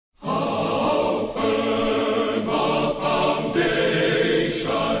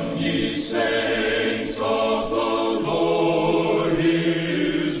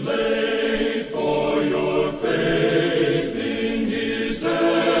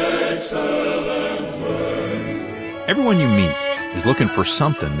Everyone you meet is looking for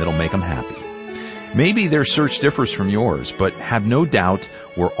something that'll make them happy. Maybe their search differs from yours, but have no doubt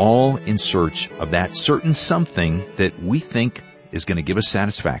we're all in search of that certain something that we think is going to give us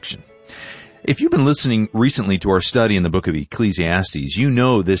satisfaction. If you've been listening recently to our study in the book of Ecclesiastes, you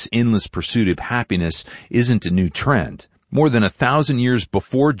know this endless pursuit of happiness isn't a new trend. More than 1,000 years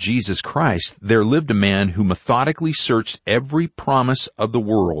before Jesus Christ, there lived a man who methodically searched every promise of the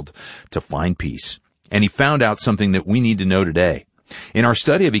world to find peace. And he found out something that we need to know today. In our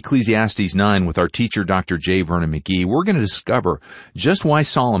study of Ecclesiastes 9 with our teacher, Dr. J. Vernon McGee, we're going to discover just why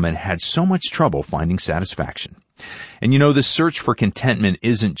Solomon had so much trouble finding satisfaction. And you know, this search for contentment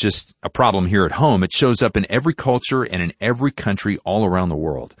isn't just a problem here at home. It shows up in every culture and in every country all around the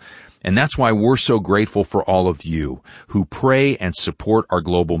world. And that's why we're so grateful for all of you who pray and support our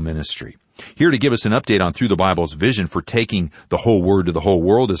global ministry. Here to give us an update on Through the Bible's vision for taking the whole word to the whole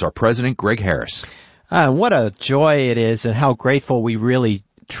world is our president, Greg Harris. What a joy it is, and how grateful we really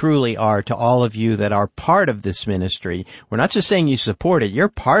truly are to all of you that are part of this ministry. We're not just saying you support it, you're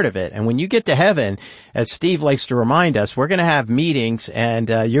part of it. And when you get to heaven, as Steve likes to remind us, we're going to have meetings, and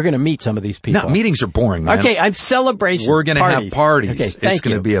you're going to meet some of these people. No, meetings are boring, man. Okay, I'm celebrations. We're going to have parties. Okay, it's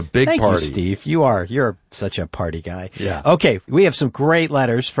going to be a big party. Thank you, Steve. You're such a party guy. Yeah. Okay, we have some great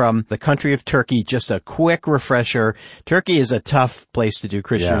letters from the country of Turkey. Just a quick refresher. Turkey is a tough place to do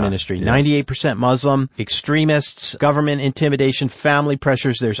Christian ministry. Yes. 98% Muslim, extremists, government intimidation, family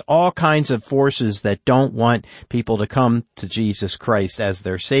pressures. There's all kinds of forces that don't want people to come to Jesus Christ as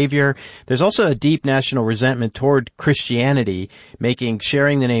their Savior. There's also a deep national resentment toward Christianity, making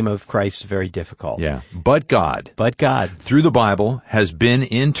sharing the name of Christ very difficult. Yeah. But God, through the Bible, has been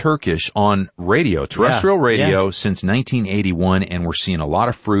in Turkish on radio, terrestrial radio, since 1981, and we're seeing a lot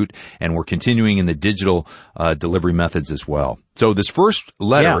of fruit, and we're continuing in the digital delivery methods as well. So this first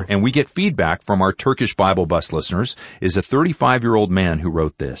letter, and we get feedback from our Turkish Bible Bus listeners, is a 35-year-old man who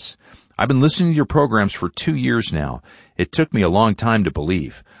wrote this. I've been listening to your programs for 2 years now. It took me a long time to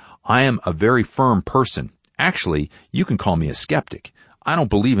believe. I am a very firm person. Actually, you can call me a skeptic. I don't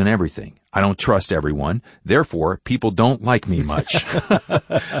believe in everything. I don't trust everyone. Therefore, people don't like me much.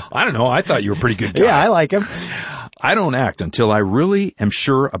 I don't know. I thought you were a pretty good guy. Yeah, I like him. I don't act until I really am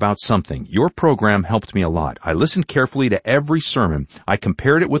sure about something. Your program helped me a lot. I listened carefully to every sermon. I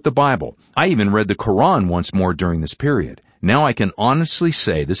compared it with the Bible. I even read the Quran once more during this period. Now I can honestly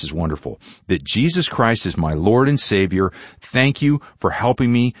say, this is wonderful, that Jesus Christ is my Lord and Savior. Thank you for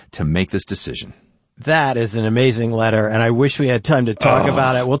helping me to make this decision. That is an amazing letter, and I wish we had time to talk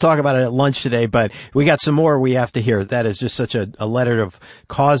about it. We'll talk about it at lunch today, but we got some more we have to hear. That is just such a letter of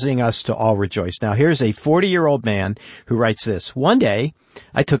causing us to all rejoice. Now, here's a 40-year-old man who writes this. One day,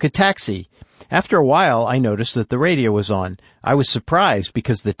 I took a taxi. After a while, I noticed that the radio was on. I was surprised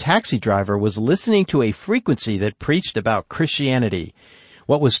because the taxi driver was listening to a frequency that preached about Christianity.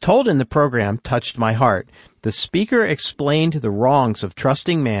 What was told in the program touched my heart. The speaker explained the wrongs of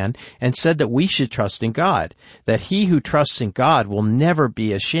trusting man and said that we should trust in God, that he who trusts in God will never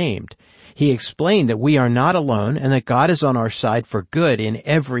be ashamed. He explained that we are not alone and that God is on our side for good in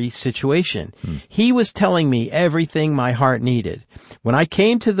every situation. He was telling me everything my heart needed. When I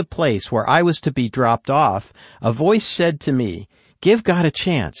came to the place where I was to be dropped off, a voice said to me, "Give God a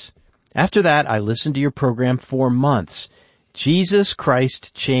chance." After that, I listened to your program for months. Jesus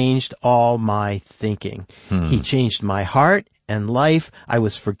Christ changed all my thinking. He changed my heart and life. I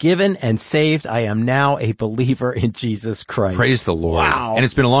was forgiven and saved. I am now a believer in Jesus Christ. Praise the Lord. Wow. And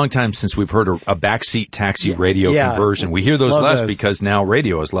it's been a long time since we've heard a backseat taxi radio conversion. We hear those less because now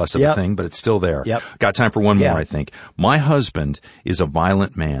radio is less of a thing, but it's still there. Got time for one more, I think. My husband is a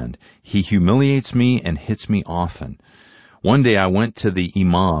violent man. He humiliates me and hits me often. One day I went to the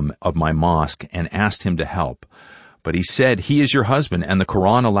imam of my mosque and asked him to help. But he said, he is your husband, and the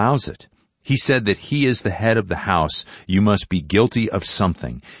Quran allows it. He said that he is the head of the house. You must be guilty of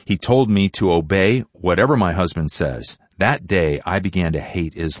something. He told me to obey whatever my husband says. That day, I began to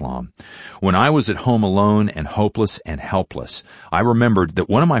hate Islam. When I was at home alone and hopeless and helpless, I remembered that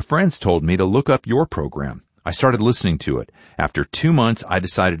one of my friends told me to look up your program. I started listening to it. After 2 months, I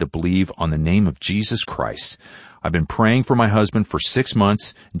decided to believe on the name of Jesus Christ. I've been praying for my husband for 6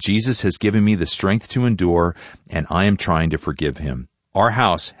 months. Jesus has given me the strength to endure, and I am trying to forgive him. Our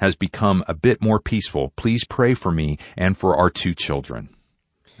house has become a bit more peaceful. Please pray for me and for our 2 children.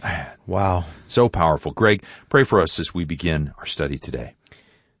 Wow. So powerful. Greg, pray for us as we begin our study today.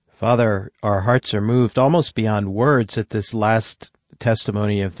 Father, our hearts are moved almost beyond words at this last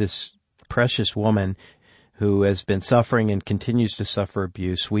testimony of this precious woman who has been suffering and continues to suffer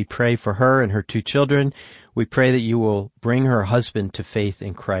abuse. We pray for her and her 2 children. We pray that you will bring her husband to faith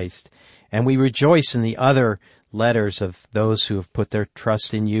in Christ. And we rejoice in the other letters of those who have put their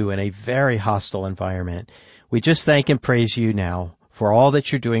trust in you in a very hostile environment. We just thank and praise you now for all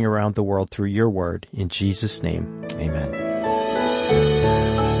that you're doing around the world through your word. In Jesus' name, amen.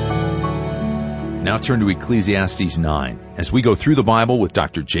 Now turn to Ecclesiastes 9 as we go through the Bible with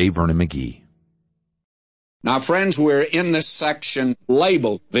Dr. J. Vernon McGee. Now, friends, we're in this section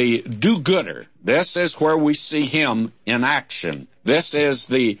labeled the do-gooder. This is where we see him in action. This is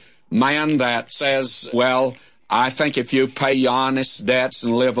the man that says, well, I think if you pay your honest debts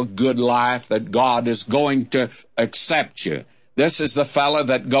and live a good life, that God is going to accept you. This is the fellow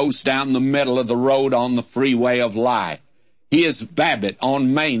that goes down the middle of the road on the freeway of life. He is Babbitt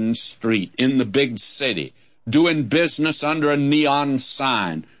on Main Street in the big city, doing business under a neon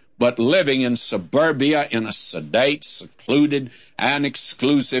sign, but living in suburbia in a sedate, secluded, and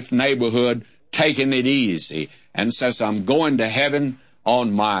exclusive neighborhood, taking it easy, and says, I'm going to heaven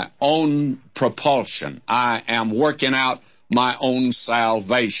on my own propulsion. I am working out my own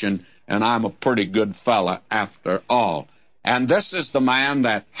salvation, and I'm a pretty good fella after all. And this is the man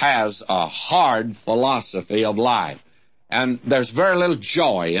that has a hard philosophy of life. And there's very little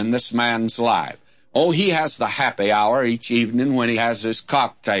joy in this man's life. Oh, he has the happy hour each evening when he has his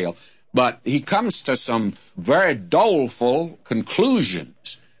cocktail. But he comes to some very doleful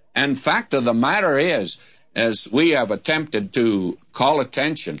conclusions. And fact of the matter is, as we have attempted to call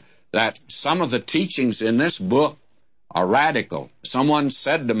attention, that some of the teachings in this book are radical. Someone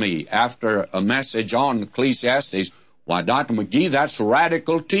said to me after a message on Ecclesiastes, why, Dr. McGee, that's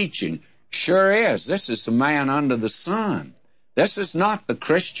radical teaching. Sure is. This is the man under the sun. This is not the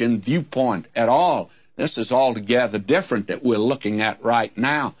Christian viewpoint at all. This is altogether different that we're looking at right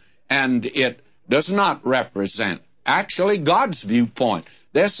now. And it does not represent actually God's viewpoint.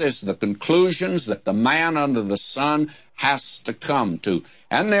 This is the conclusions that the man under the sun has to come to.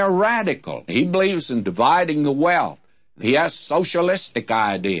 And they're radical. He believes in dividing the wealth. He has socialistic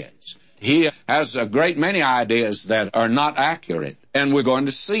ideas. He has a great many ideas that are not accurate. And we're going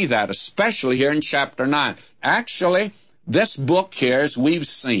to see that, especially here in chapter 9. Actually, this book here, as we've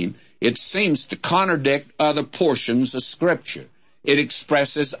seen, it seems to contradict other portions of Scripture. It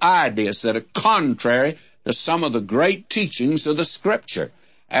expresses ideas that are contrary to some of the great teachings of the Scripture.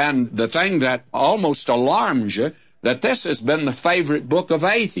 And the thing that almost alarms you, that this has been the favorite book of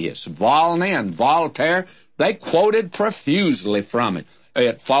atheists. Volney and Voltaire, they quoted profusely from it.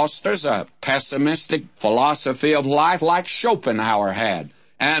 It fosters a pessimistic philosophy of life like Schopenhauer had.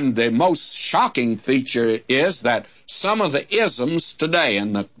 And the most shocking feature is that some of the isms today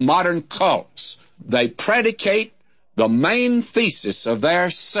in the modern cults, they predicate the main thesis of their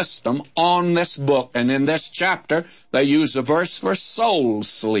system on this book. And in this chapter, they use a verse for soul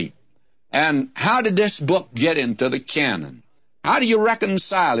sleep. And how did this book get into the canon? How do you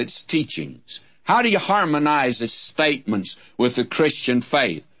reconcile its teachings? How do you harmonize its statements with the Christian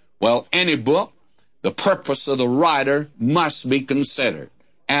faith? Well, any book, the purpose of the writer must be considered.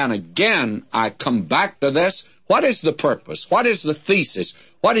 And again, I come back to this. What is the purpose? What is the thesis?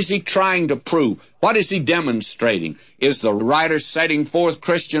 What is he trying to prove? What is he demonstrating? Is the writer setting forth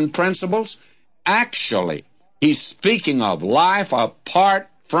Christian principles? Actually, he's speaking of life apart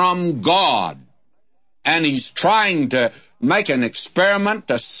from God. And he's trying to make an experiment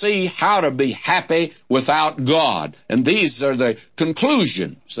to see how to be happy without God. And these are the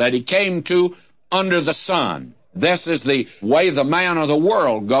conclusions that he came to under the sun. This is the way the man of the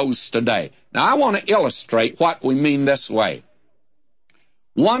world goes today. Now, I want to illustrate what we mean this way.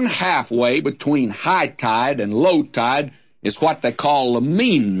 One halfway between high tide and low tide is what they call the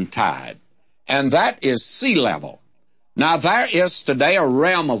mean tide, and that is sea level. Now, there is today a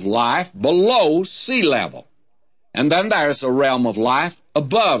realm of life below sea level, and then there's a realm of life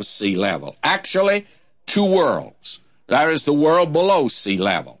above sea level. Actually, two worlds. There is the world below sea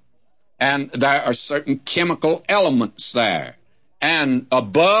level, and there are certain chemical elements there. And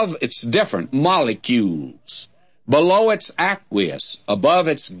above, it's different molecules. Below, it's aqueous. Above,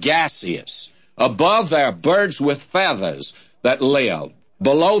 it's gaseous. Above, there are birds with feathers that live.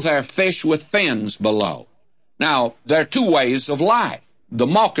 Below, there are fish with fins below. Now, there are two ways of life. The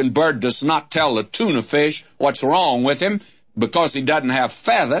mockingbird does not tell the tuna fish what's wrong with him because he doesn't have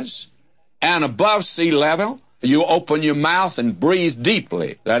feathers. And above sea level, you open your mouth and breathe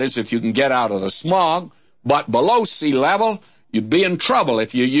deeply. That is, if you can get out of the smog. But below sea level, you'd be in trouble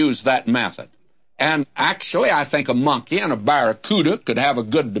if you use that method. And actually, I think a monkey and a barracuda could have a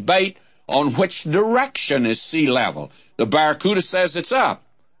good debate on which direction is sea level. The barracuda says it's up.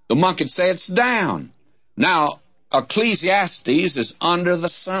 The monkey says it's down. Now, Ecclesiastes is under the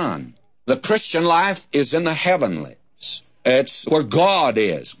sun. The Christian life is in the heavenlies. It's where God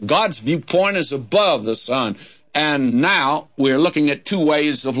is. God's viewpoint is above the sun. And now we're looking at two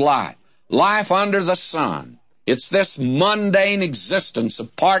ways of life. Life under the sun. It's this mundane existence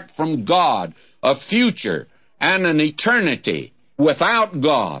apart from God, a future and an eternity without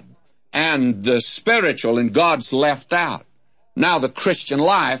God, and the spiritual and God's left out. Now the Christian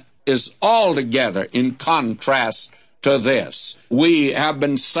life is altogether in contrast to this. We have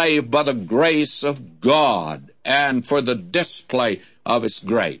been saved by the grace of God and for the display of His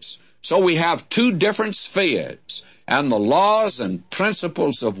grace. So we have two different spheres, and the laws and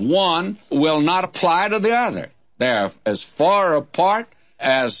principles of one will not apply to the other. They're as far apart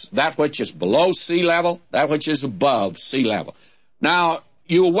as that which is below sea level, that which is above sea level. Now,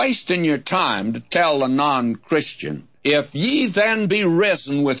 you're wasting your time to tell a non-Christian, if ye then be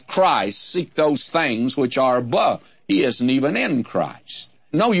risen with Christ, seek those things which are above. He isn't even in Christ.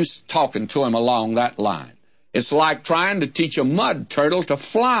 No use talking to him along that line. It's like trying to teach a mud turtle to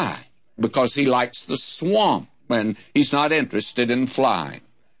fly because he likes the swamp and he's not interested in flying.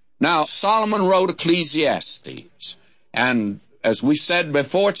 Now, Solomon wrote Ecclesiastes, and as we said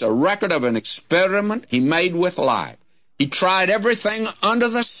before, it's a record of an experiment he made with life. He tried everything under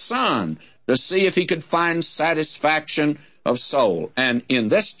the sun to see if he could find satisfaction of soul. And in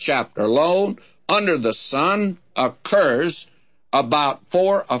this chapter alone, under the sun occurs about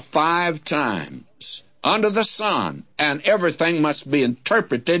 4 or 5 times. Under the sun, and everything must be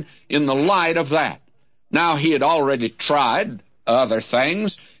interpreted in the light of that. Now, he had already tried other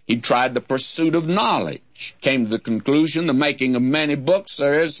things. He tried the pursuit of knowledge, came to the conclusion the making of many books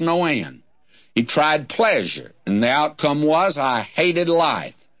there is no end. He tried pleasure, and the outcome was, I hated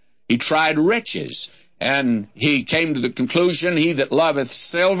life. He tried riches, and he came to the conclusion, he that loveth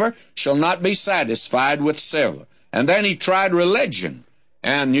silver shall not be satisfied with silver. And then he tried religion,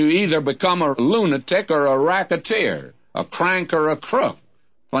 and you either become a lunatic or a racketeer, a crank or a crook,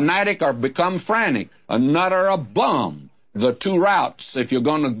 fanatic or become frantic, a nut or a bum. The two routes if you're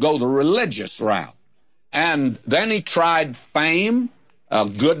going to go the religious route. And then he tried fame. A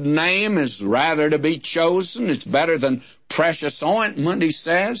good name is rather to be chosen. It's better than precious ointment, he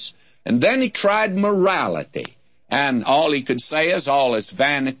says. And then he tried morality. And all he could say is all is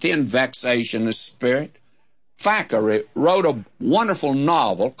vanity and vexation of spirit. Thackeray wrote a wonderful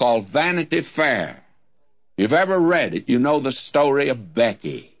novel called Vanity Fair. If you've ever read it, you know the story of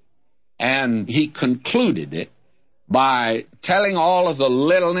Becky. And he concluded it by telling all of the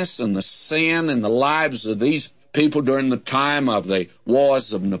littleness and the sin in the lives of these people during the time of the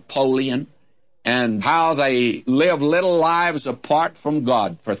wars of Napoleon, and how they live little lives apart from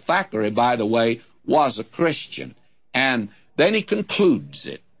God. For Thackeray, by the way, was a Christian. And then he concludes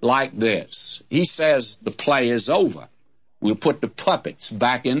it like this. He says, the play is over. We'll put the puppets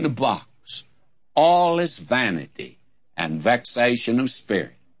back in the box. All is vanity and vexation of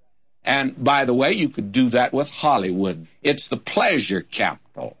spirit. And, by the way, you could do that with Hollywood. It's the pleasure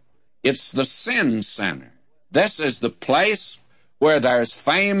capital. It's the sin center. This is the place where there's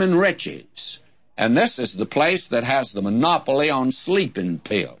fame and riches. And this is the place that has the monopoly on sleeping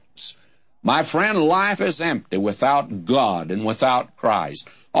pills. My friend, life is empty without God and without Christ.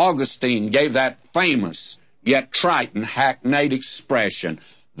 Augustine gave that famous yet trite and hackneyed expression,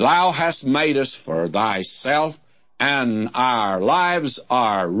 Thou hast made us for thyself, and our lives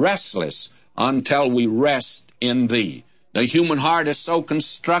are restless until we rest in thee. The human heart is so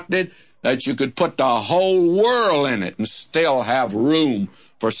constructed that you could put the whole world in it and still have room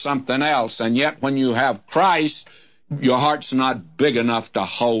for something else. And yet when you have Christ, your heart's not big enough to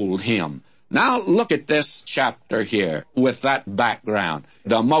hold him. Now look at this chapter here with that background.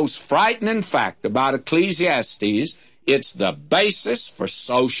 The most frightening fact about Ecclesiastes, it's the basis for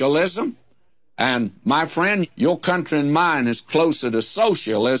socialism. And, my friend, your country and mine is closer to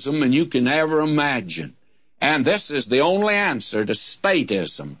socialism than you can ever imagine. And this is the only answer to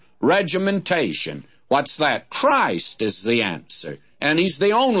statism, regimentation. What's that? Christ is the answer, and he's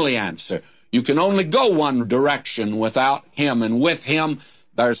the only answer. You can only go one direction without him, and with him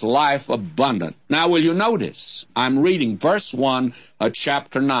there's life abundant. Now, will you notice? I'm reading verse 1 of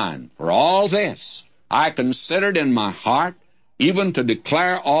chapter 9. For all this I considered in my heart, even to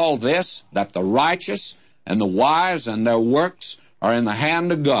declare all this, that the righteous and the wise and their works are in the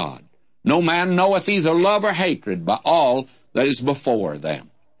hand of God. No man knoweth either love or hatred by all that is before them.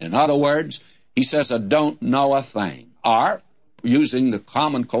 In other words, he says, I don't know a thing. Or, using the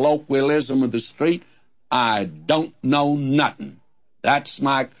common colloquialism of the street, I don't know nothing. That's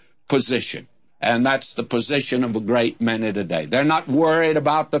my position. And that's the position of a great many today. They're not worried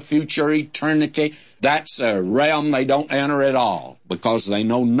about the future eternity. That's a realm they don't enter at all because they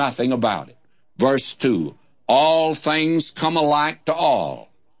know nothing about it. Verse 2, all things come alike to all.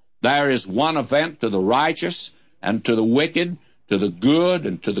 There is one event to the righteous, and to the wicked, to the good,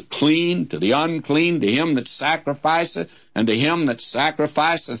 and to the clean, to the unclean, to him that sacrificeth, and to him that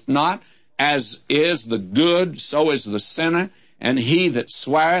sacrificeth not. As is the good, so is the sinner, and he that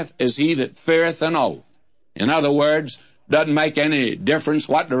sweareth is he that feareth an oath. In other words, doesn't make any difference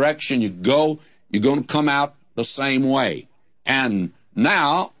what direction you go, you're going to come out the same way. And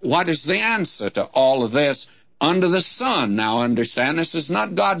now, what is the answer to all of this under the sun? Now understand, this is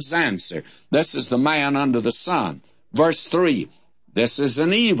not God's answer. This is the man under the sun. Verse 3, this is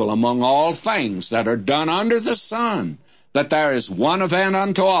an evil among all things that are done under the sun, that there is one event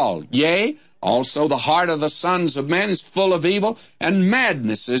unto all. Yea, also the heart of the sons of men is full of evil, and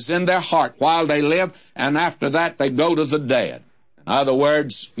madness is in their heart while they live, and after that they go to the dead. In other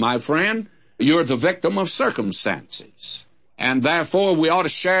words, my friend, you're the victim of circumstances, and therefore we ought to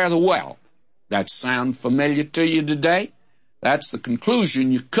share the wealth. That sound familiar to you today? That's the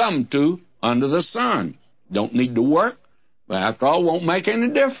conclusion you come to under the sun. Don't need to work, but after all, it won't make any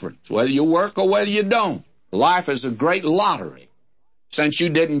difference whether you work or whether you don't. Life is a great lottery. Since you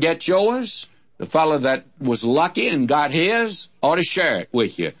didn't get yours, the fellow that was lucky and got his ought to share it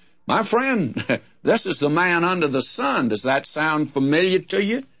with you. My friend, this is the man under the sun. Does that sound familiar to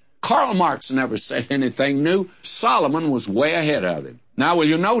you? Karl Marx never said anything new. Solomon was way ahead of him. Now will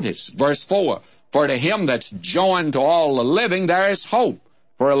you notice, verse 4, for to him that's joined to all the living there is hope.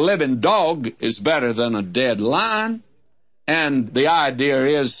 For a living dog is better than a dead lion. And the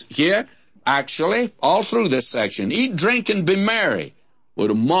idea is here, actually, all through this section, eat, drink, and be merry. Well,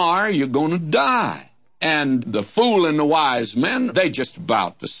 tomorrow you're going to die. And the fool and the wise men, they just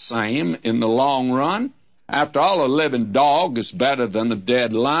about the same in the long run. After all, a living dog is better than a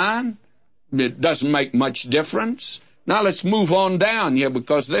dead lion. It doesn't make much difference. Now let's move on down here,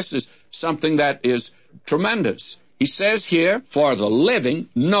 because this is something that is tremendous. He says here, for the living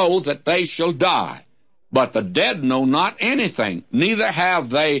know that they shall die, but the dead know not anything, neither have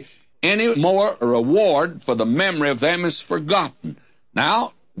they any more reward, for the memory of them is forgotten.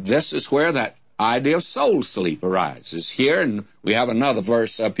 Now, this is where that idea of soul sleep arises here, and we have another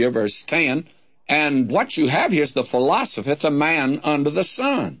verse up here, verse 10, and what you have here is the philosophy of the man under the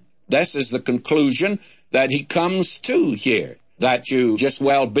sun. This is the conclusion that he comes to here, that you just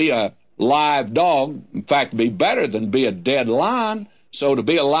well be a live dog, in fact, be better than be a dead lion. So to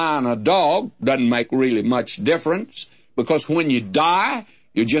be a lion or a dog doesn't make really much difference, because when you die,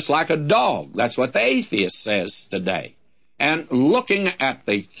 you're just like a dog. That's what the atheist says today. And looking at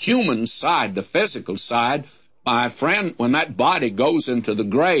the human side, the physical side, my friend, when that body goes into the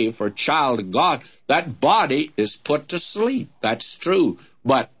grave for a child of God, that body is put to sleep. That's true.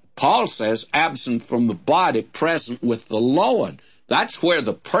 But Paul says, absent from the body, present with the Lord. That's where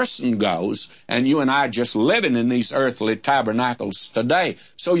the person goes, and you and I are just living in these earthly tabernacles today.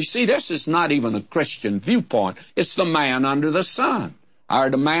 So you see, this is not even a Christian viewpoint. It's the man under the sun. I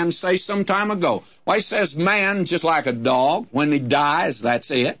heard a man say some time ago, well, he says man just like a dog. When he dies,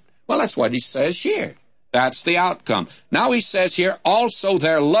 that's it. Well, that's what he says here. That's the outcome. Now he says here, also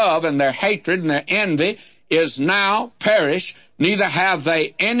their love and their hatred and their envy is now perished, neither have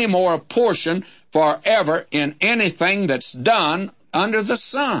they any more portion forever in anything that's done under the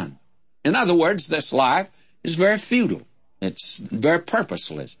sun. In other words, this life is very futile. It's very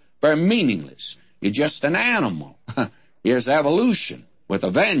purposeless, very meaningless. You're just an animal. Here's evolution with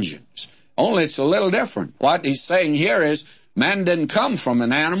a vengeance. Only it's a little different. What he's saying here is, man didn't come from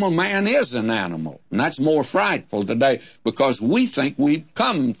an animal, man is an animal. And that's more frightful today, because we think we've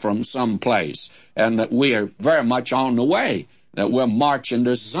come from some place, and that we are very much on the way, that we're marching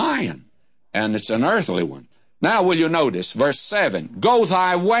to Zion, and it's an earthly one. Now will you notice, verse 7, go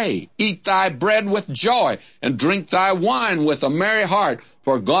thy way, eat thy bread with joy, and drink thy wine with a merry heart,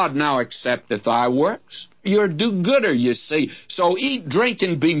 for God now accepteth thy works. You're a do-gooder, you see. So eat, drink,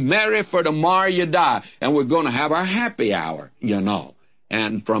 and be merry, for tomorrow you die. And we're going to have our happy hour, you know.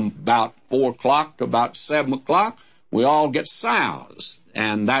 And from about 4 o'clock to about 7 o'clock, we all get soused.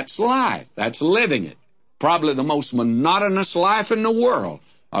 And that's life. That's living it. Probably the most monotonous life in the world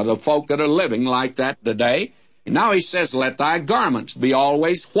are the folk that are living like that today. And now he says, let thy garments be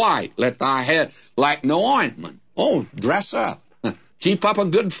always white. Let thy head lack no ointment. Oh, dress up. Keep up a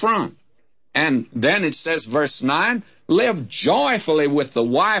good front. And then it says, verse 9, live joyfully with the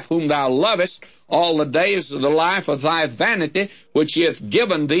wife whom thou lovest all the days of the life of thy vanity, which he hath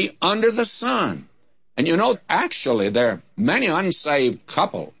given thee under the sun. And you know, actually, there are many unsaved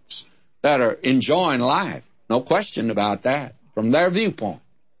couples that are enjoying life. No question about that, from their viewpoint.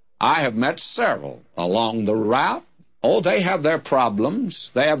 I have met several along the route. Oh, they have their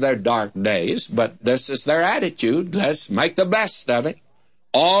problems. They have their dark days, but this is their attitude. Let's make the best of it.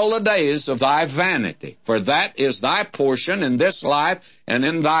 all the days of thy vanity, for that is thy portion in this life and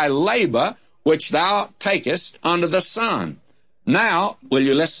in thy labor which thou takest under the sun. Now, will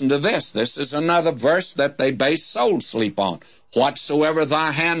you listen to this? This is another verse that they base soul sleep on. Whatsoever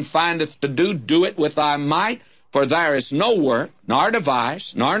thy hand findeth to do, do it with thy might, for there is no work, nor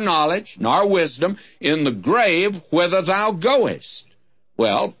device, nor knowledge, nor wisdom in the grave whither thou goest.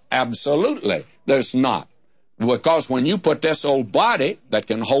 Well, absolutely, there's not. Because when you put this old body that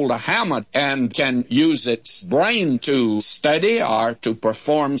can hold a hammer and can use its brain to study or to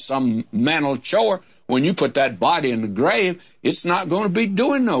perform some mental chore, when you put that body in the grave, it's not going to be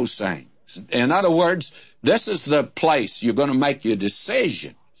doing those things. In other words, this is the place you're going to make your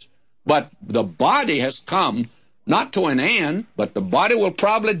decisions. But the body has come not to an end, but the body will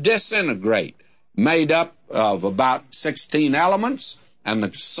probably disintegrate, made up of about 16 elements, and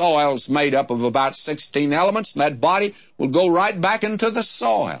the soil's made up of about 16 elements, and that body will go right back into the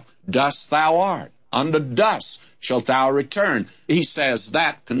soil. Dust thou art, unto dust shalt thou return. He says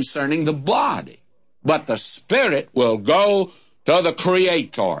that concerning the body. But the spirit will go to the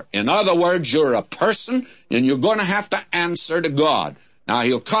Creator. In other words, you're a person, and you're going to have to answer to God. Now,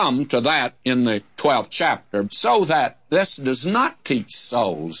 he'll come to that in the 12th chapter, so that this does not teach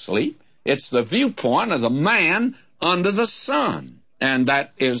soul sleep. It's the viewpoint of the man under the sun. And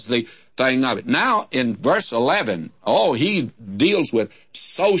that is the thing of it. Now, in verse 11, he deals with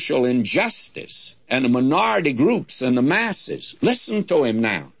social injustice and the minority groups and the masses. Listen to him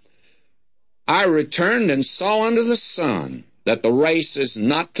now. I returned and saw under the sun that the race is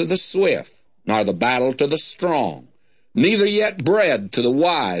not to the swift, nor the battle to the strong, neither yet bread to the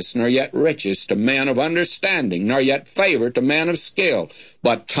wise, nor yet riches to men of understanding, nor yet favor to men of skill,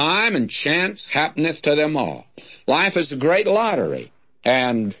 but time and chance happeneth to them all. Life is a great lottery,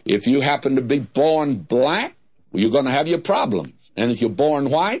 and if you happen to be born black, you're going to have your problems. And if you're born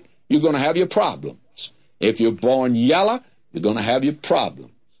white, you're going to have your problems. If you're born yellow, you're going to have your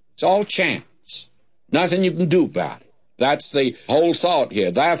problems. It's all chance. Nothing you can do about it. That's the whole thought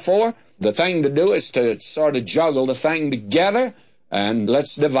here. Therefore, the thing to do is to sort of juggle the thing together, and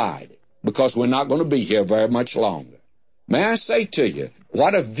let's divide it, because we're not going to be here very much longer. May I say to you,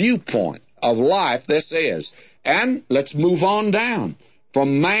 what a viewpoint of life this is. And let's move on down. For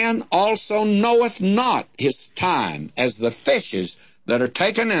man also knoweth not his time, as the fishes that are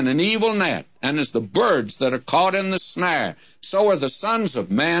taken in an evil net, and as the birds that are caught in the snare. So are the sons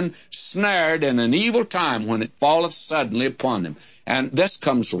of men snared in an evil time, when it falleth suddenly upon them. And this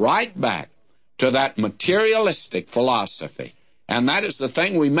comes right back to that materialistic philosophy. And that is the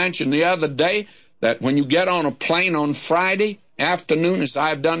thing we mentioned the other day, that when you get on a plane on Friday afternoon, as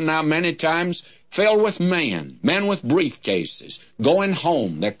I've done now many times, filled with men with briefcases, going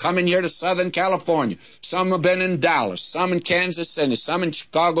home. They're coming here to Southern California. Some have been in Dallas, some in Kansas City, some in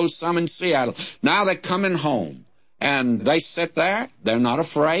Chicago, some in Seattle. Now they're coming home. And they sit there. They're not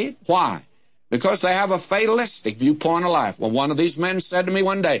afraid. Why? Because they have a fatalistic viewpoint of life. Well, one of these men said to me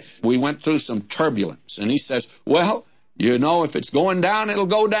one day, we went through some turbulence, and he says, well, you know, if it's going down, it'll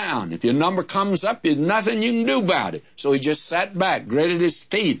go down. If your number comes up, there's nothing you can do about it. So he just sat back, gritted his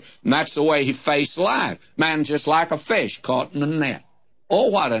teeth, and that's the way he faced life. Man, just like a fish caught in a net.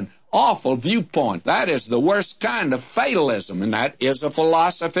 Oh, what an awful viewpoint. That is the worst kind of fatalism, and that is a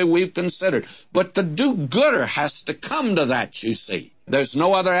philosophy we've considered. But the do-gooder has to come to that, you see. There's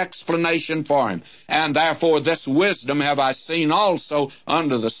no other explanation for him. And therefore this wisdom have I seen also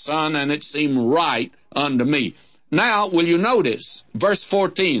under the sun, and it seemed right unto me. Now, will you notice, verse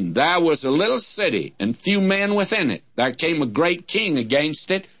 14, there was a little city, and few men within it. There came a great king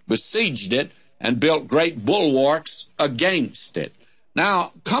against it, besieged it, and built great bulwarks against it.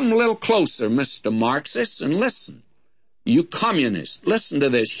 Now, come a little closer, Mr. Marxist, and listen. You communists, listen to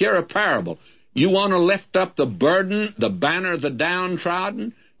this. Hear a parable. You want to lift up the burden, the banner of the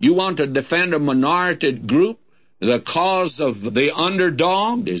downtrodden? You want to defend a minority group, the cause of the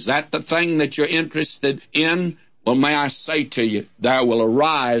underdog? Is that the thing that you're interested in? Well, may I say to you, there will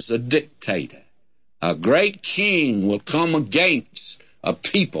arise a dictator. A great king will come against a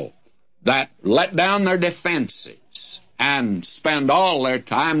people that let down their defenses and spend all their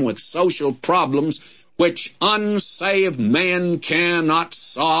time with social problems which unsaved men cannot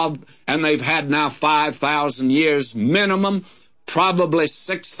solve, and they've had now 5,000 years minimum, probably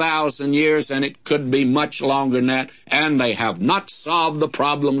 6,000 years, and it could be much longer than that, and they have not solved the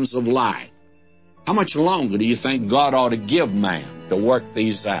problems of life. How much longer do you think God ought to give man to work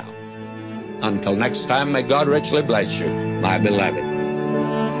these out? Until next time, may God richly bless you, my beloved.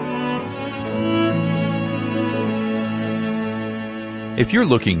 If you're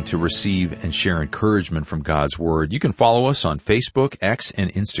looking to receive and share encouragement from God's Word, you can follow us on Facebook, X,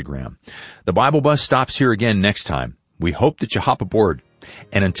 and Instagram. The Bible Bus stops here again next time. We hope that you hop aboard.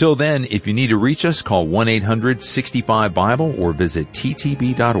 And until then, if you need to reach us, call 1-800-65-BIBLE or visit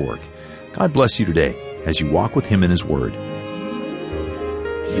ttb.org. God bless you today as you walk with Him in His Word.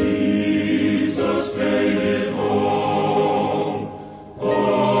 Jesus paid it all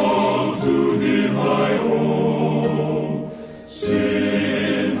to Him I owe.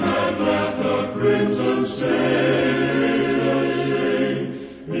 Sin had left a crimson stain,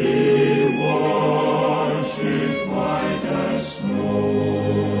 He washed it white as snow.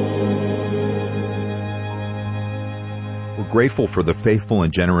 We're grateful for the faithful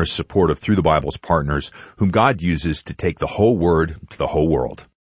and generous support of Through the Bible's partners, whom God uses to take the whole Word to the whole world.